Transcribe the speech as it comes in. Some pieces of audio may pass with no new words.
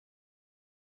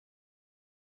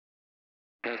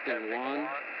Testing 1,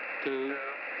 2,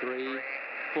 3,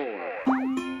 4.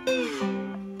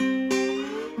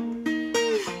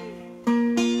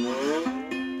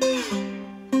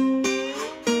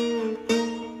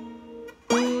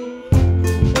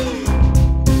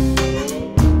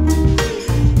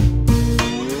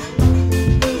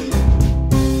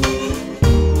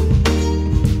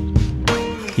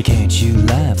 You can't shoot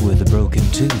life with a broken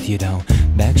tooth. You don't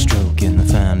backstroke in the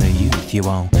family youth. You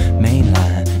won't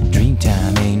mainline.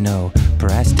 Dreamtime ain't no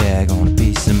price tag on a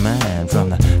peace of mind. From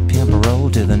the pimp roll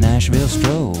to the Nashville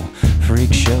stroll,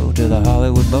 freak show to the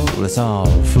Hollywood bowl, it's all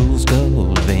fool's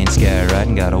gold. Vein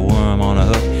skywriting, got a worm on a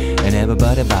hook, and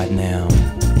everybody biting them.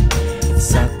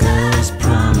 Suckerz,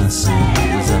 promises,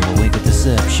 and the wink of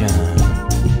deception.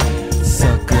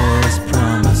 Suckerz,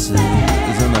 promises,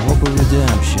 and the hope of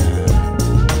redemption.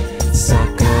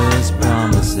 Suckerz,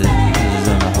 promises,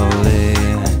 and the holy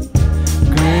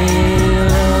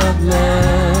grail of love,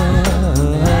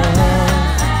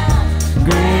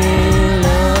 grail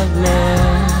of love.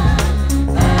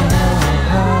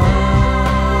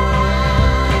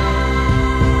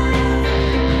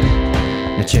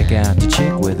 Now check out the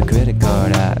chick with the credit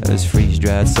card eyes,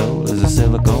 freeze-dried soul as a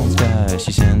silicone sky.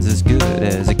 She sends as good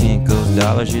as a Kinko's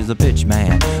dollar. She's a pitch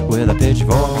man with a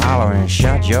pitchfork hollering,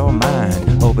 shut your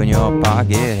mind, open your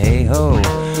pocket, hey ho,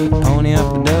 pony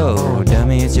up the dough,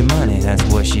 dummy it's your money, that's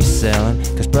what she's selling.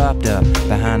 Cause propped up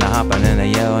behind the hopping and the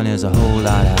yelling is a whole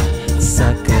lot of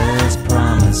suckers,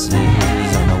 promises,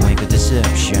 on the wink of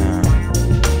deception.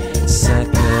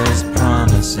 Suckers,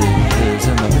 promises,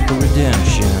 and the hook of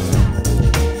redemption.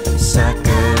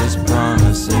 Suckers,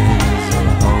 promises, and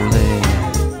the holy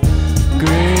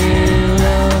grail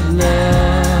of love,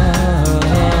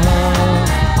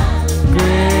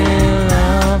 grail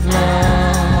of love.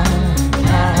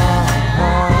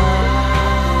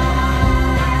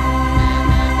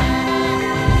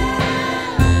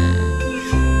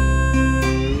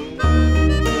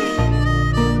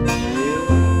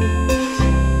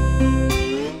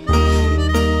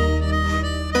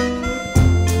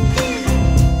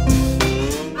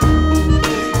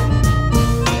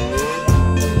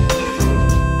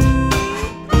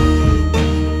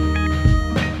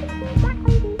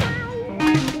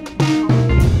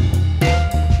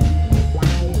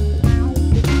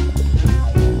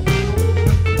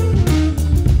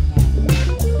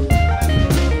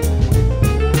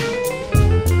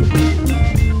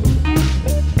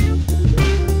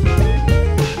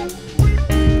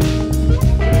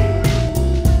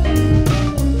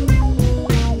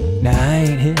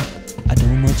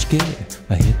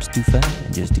 My hips too fine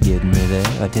just to get me there.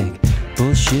 I take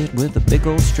bullshit with a big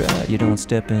old stride. You don't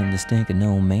step in the stink of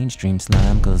no mainstream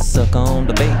slime, cause suck on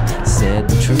the bait, said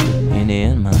the truth. In the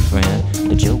end, my friend,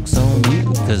 the joke's on you,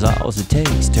 cause all it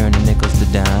takes, turning nickels to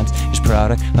dimes, is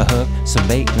product, a hook, some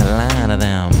bait, and a line of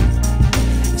them.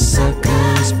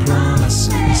 Suckers,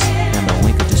 promises, and the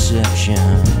wink of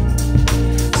deception.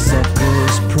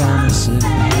 Suckers, promises,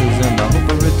 and the hope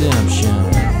of redemption.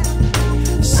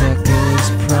 Suckers,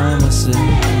 promises,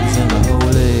 and the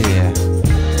holy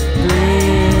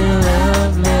grail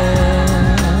of love,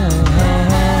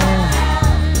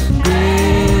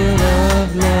 grail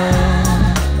of love.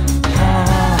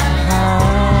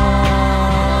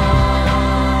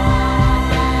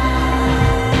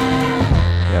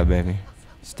 Yeah, baby,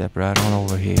 step right on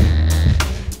over here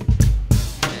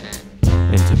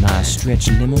into my stretch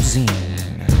limousine.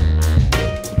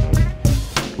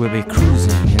 We'll be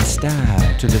cruising in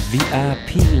style to the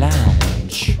VIP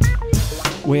lounge,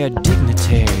 where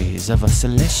dignitaries of a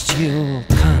celestial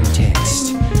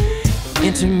context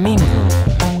intermingle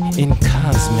in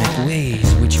cosmic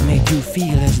ways which make you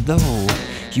feel as though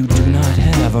you do not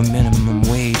have a minimum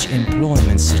wage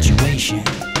employment situation.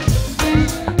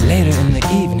 Later in the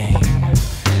evening,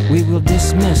 we will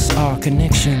dismiss our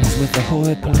connections with the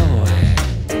hoi polloi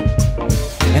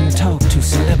and talk to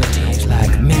celebrities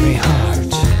like Mary Hart,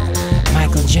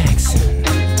 Michael Jackson,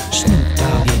 Snoop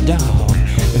Doggy Dogg,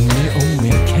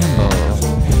 Naomi Campbell,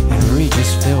 and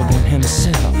Regis Philbin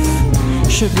himself.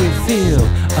 Should we feel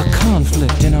a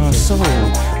conflict in our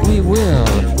soul, we will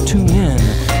tune in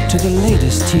to the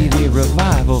latest TV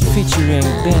revival featuring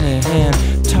Benny Hinn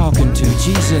talking to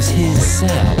Jesus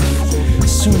himself.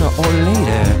 Sooner or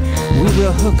later, we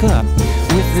will hook up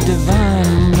with the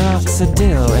divine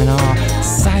minoxidil, and our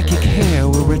psychic hair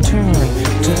will return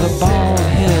to the bald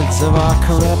heads of our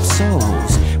corrupt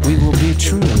souls. We will be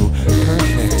true,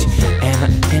 perfect,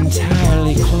 and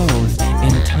entirely clothed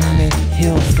in Tommy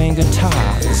Hilfiger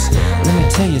togs. Let me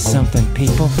tell you something,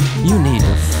 people. You need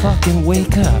to fucking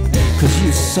wake up, cause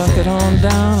you suck it on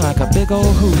down like a big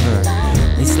old Hoover.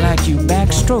 It's like you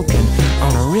backstroking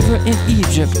on a river in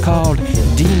Egypt called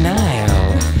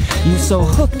denial. You so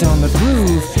hooked on the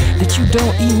groove that you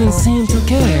don't even seem to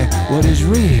care what is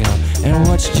real and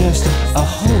what's just a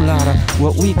whole lot of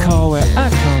what we call where I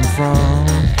come from,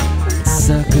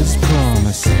 Suckerz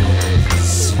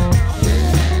Promisez.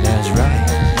 That's right.